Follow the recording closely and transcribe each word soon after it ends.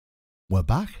We're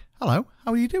back. Hello,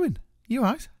 how are you doing? You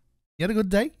alright? You had a good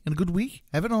day and a good week?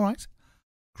 Everything alright?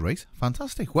 Great,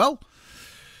 fantastic. Well,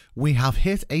 we have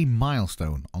hit a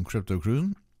milestone on Crypto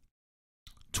Cruising.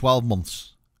 12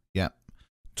 months. Yeah,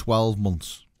 12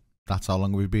 months. That's how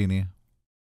long we've been here.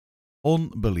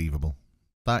 Unbelievable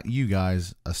that you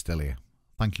guys are still here.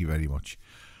 Thank you very much.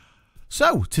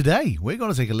 So, today we're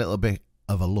going to take a little bit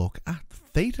of a look at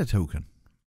Theta Token.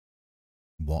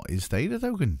 What is Theta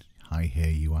Token? I hear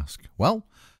you ask. Well,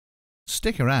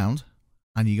 stick around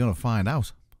and you're going to find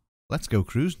out. Let's go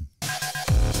cruising.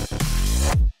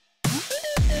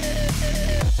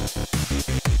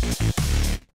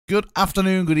 Good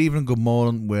afternoon, good evening, good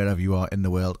morning, wherever you are in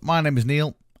the world. My name is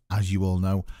Neil, as you all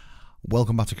know.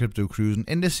 Welcome back to Crypto Cruising.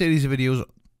 In this series of videos,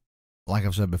 like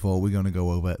I've said before, we're going to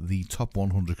go over the top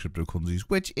 100 cryptocurrencies,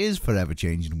 which is forever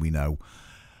changing, we know.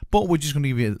 But we're just going to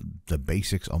give you the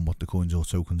basics on what the coins or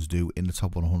tokens do in the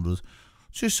top 100,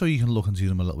 just so you can look and see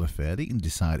them a little bit further. You can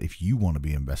decide if you want to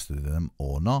be invested in them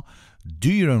or not.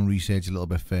 Do your own research a little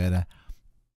bit further,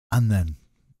 and then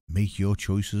make your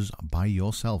choices by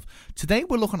yourself. Today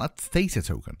we're looking at Theta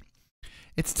Token.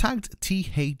 It's tagged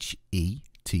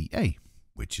THETA,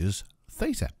 which is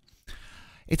Theta.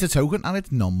 It's a token and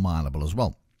it's non-mineable as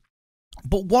well.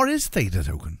 But what is Theta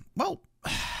Token? Well,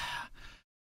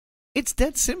 it's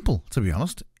dead simple, to be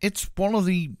honest. It's one of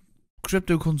the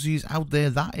cryptocurrencies out there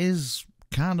that is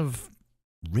kind of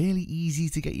really easy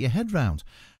to get your head around.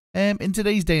 In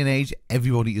today's day and age,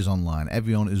 everybody is online.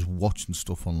 Everyone is watching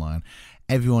stuff online.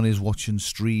 Everyone is watching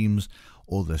streams,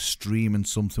 or they're streaming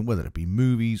something, whether it be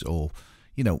movies or,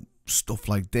 you know, stuff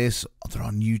like this. They're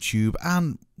on YouTube,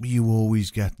 and you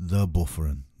always get the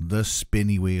buffering, the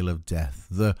spinny wheel of death,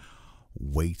 the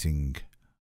waiting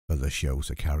for the show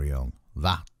to carry on.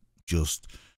 That just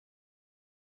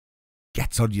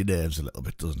gets on your nerves a little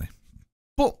bit, doesn't it?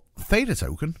 But Theta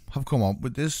Token have come up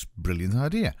with this brilliant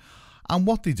idea. And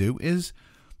what they do is,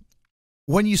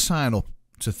 when you sign up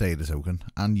to Theta Token,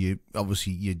 and you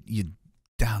obviously you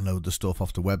download the stuff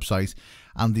off the website,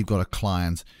 and they've got a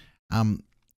client,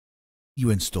 you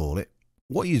install it.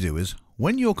 What you do is,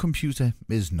 when your computer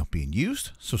is not being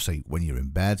used, so say when you're in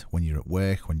bed, when you're at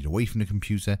work, when you're away from the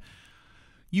computer,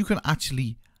 you can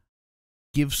actually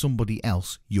give somebody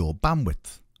else your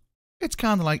bandwidth. It's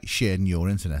kind of like sharing your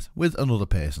internet with another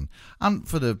person, and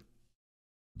for the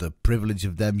privilege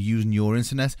of them using your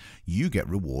internet, you get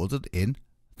rewarded in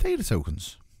Theta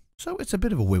Tokens. So it's a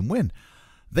bit of a win-win.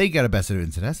 They get a better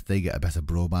internet, they get a better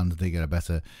broadband, they get a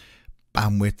better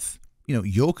bandwidth. You know,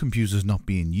 your computer's not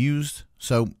being used,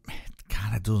 so it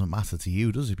kind of doesn't matter to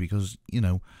you, does it? Because, you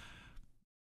know,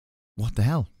 what the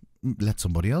hell? Let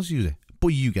somebody else use it. But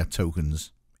you get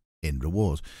tokens in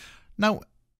reward. Now,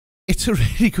 it's a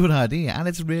really good idea, and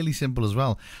it's really simple as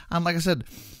well. And like I said,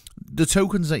 the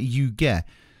tokens that you get,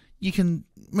 you can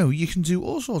do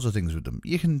all sorts of things with them.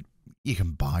 You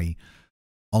can buy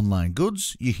online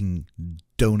goods, you can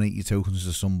donate your tokens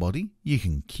to somebody, you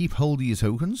can keep hold of your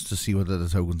tokens to see whether the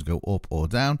tokens go up or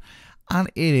down, and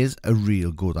it is a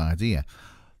real good idea.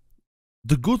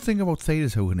 The good thing about Theta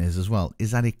Token is as well,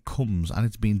 is that it comes and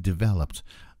it's being developed.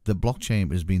 The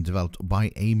blockchain is being developed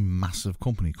by a massive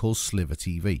company called Sliver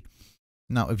TV.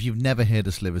 Now, if you've never heard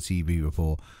of Sliver TV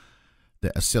before,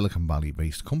 they're a Silicon Valley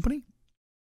based company,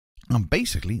 and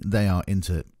basically they are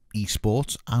into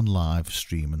esports and live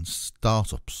streaming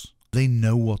startups. They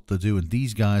know what they're doing.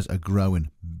 These guys are growing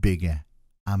bigger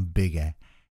and bigger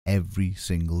every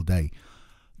single day.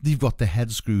 They've got their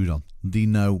head screwed on. They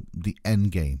know the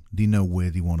end game. They know where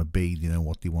they want to be. They know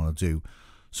what they want to do.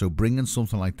 So bringing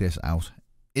something like this out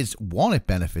is, one, it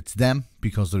benefits them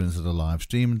because they're into the live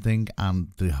streaming thing,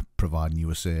 and they're providing you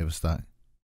a service that,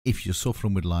 if you're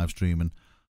suffering with live streaming,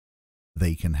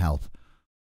 they can help.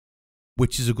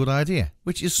 Which is a good idea.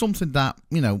 Which is something that,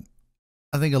 you know,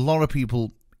 I think a lot of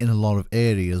people in a lot of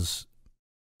areas,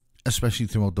 especially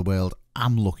throughout the world,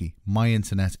 I'm lucky. My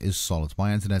internet is solid.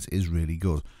 My internet is really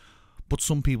good. But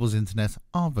some people's internet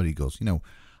aren't very good. You know,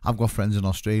 I've got friends in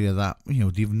Australia that, you know,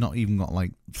 they've not even got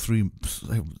like 3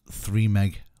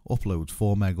 meg upload,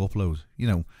 4 meg upload, you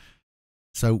know.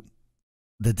 So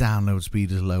the download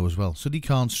speed is low as well. So they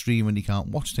can't stream and they can't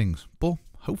watch things. But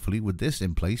hopefully with this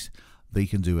in place, they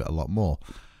can do it a lot more.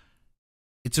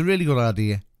 It's a really good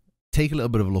idea. Take a little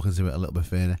bit of a look into it a little bit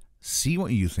further. See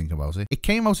what you think about it. It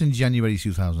came out in January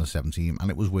 2017 and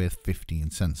it was worth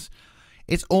 15 cents.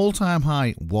 Its all-time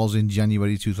high was in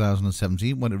January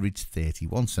 2017 when it reached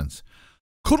 31 cents.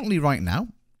 Currently, right now,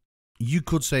 you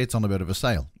could say it's on a bit of a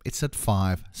sale. It's at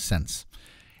 5 cents.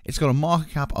 It's got a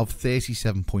market cap of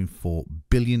 37.4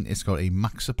 billion. It's got a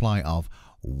max supply of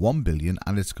 1 billion,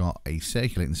 and it's got a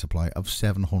circulating supply of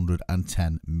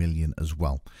 710 million as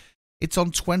well. It's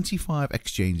on 25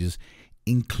 exchanges,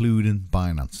 including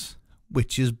Binance,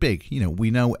 which is big. You know,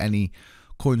 we know any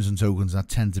coins and tokens that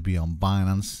tend to be on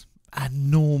Binance are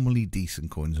normally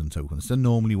decent coins and tokens. They're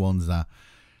normally ones that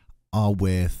are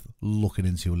worth looking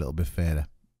into a little bit further.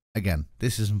 Again,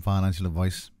 this isn't financial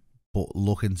advice, but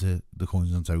look into the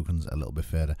coins and tokens a little bit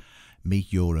further.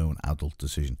 Make your own adult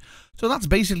decision. So that's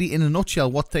basically, in a nutshell,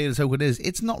 what Theta Token is.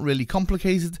 It's not really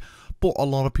complicated, but a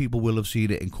lot of people will have seen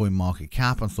it in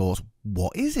CoinMarketCap and thought,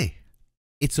 what is it?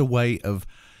 It's a way of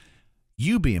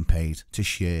you being paid to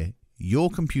share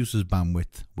your computer's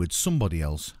bandwidth with somebody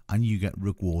else, and you get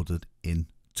rewarded in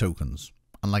tokens.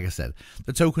 And like I said,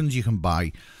 the tokens, you can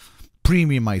buy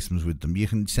premium items with them. You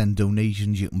can send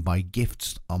donations, you can buy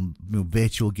gifts on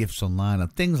virtual gifts online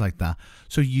and things like that.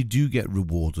 So you do get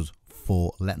rewarded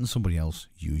for letting somebody else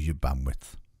use your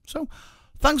bandwidth. So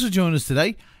thanks for joining us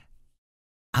today,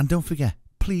 and don't forget,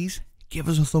 please give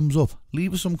us a thumbs up.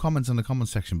 Leave us some comments in the comment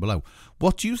section below.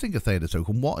 What do you think of Theta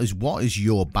Token? What is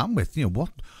your bandwidth? You know,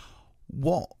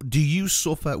 what do you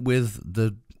suffer with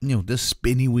the the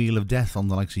spinny wheel of death on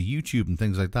the likes of YouTube and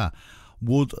things like that?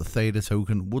 Would Theta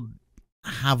Token, would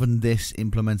having this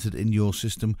implemented in your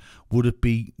system, would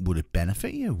it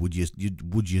benefit you? Would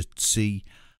you see,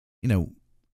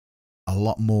 a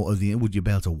lot more of would you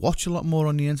be able to watch a lot more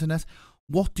on the internet?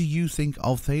 What do you think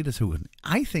of Theta Token?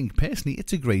 I think personally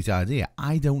it's a great idea.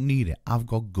 I don't need it. I've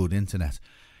got good internet.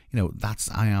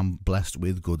 I am blessed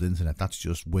with good internet. That's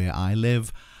just where I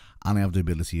live, and I have the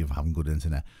ability of having good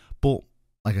internet. But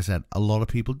like I said, a lot of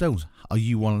people don't. Are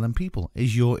you one of them people?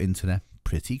 Is your internet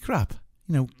pretty crap?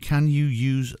 Can you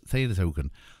use Theta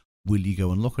Token? Will you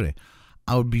go and look at it?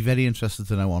 I would be very interested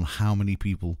to know on how many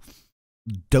people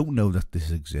don't know that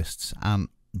this exists and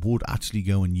would actually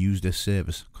go and use this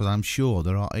service, because I'm sure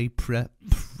there are a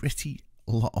pretty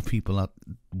lot of people that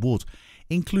would,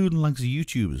 including like the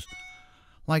YouTubers.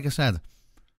 Like I said,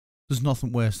 there's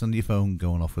nothing worse than your phone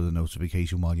going off with a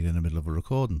notification while you're in the middle of a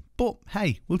recording. But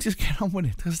hey, we'll just get on with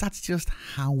it, because that's just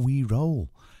how we roll.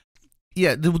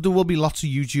 Yeah, there will be lots of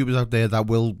YouTubers out there that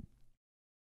will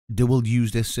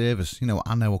use this service.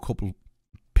 I know a couple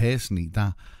personally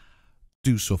that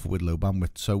do suffer with low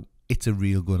bandwidth, so it's a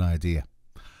real good idea.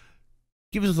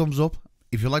 Give us a thumbs up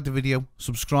if you like the video,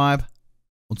 subscribe.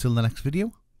 Until the next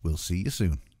video, we'll see you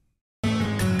soon.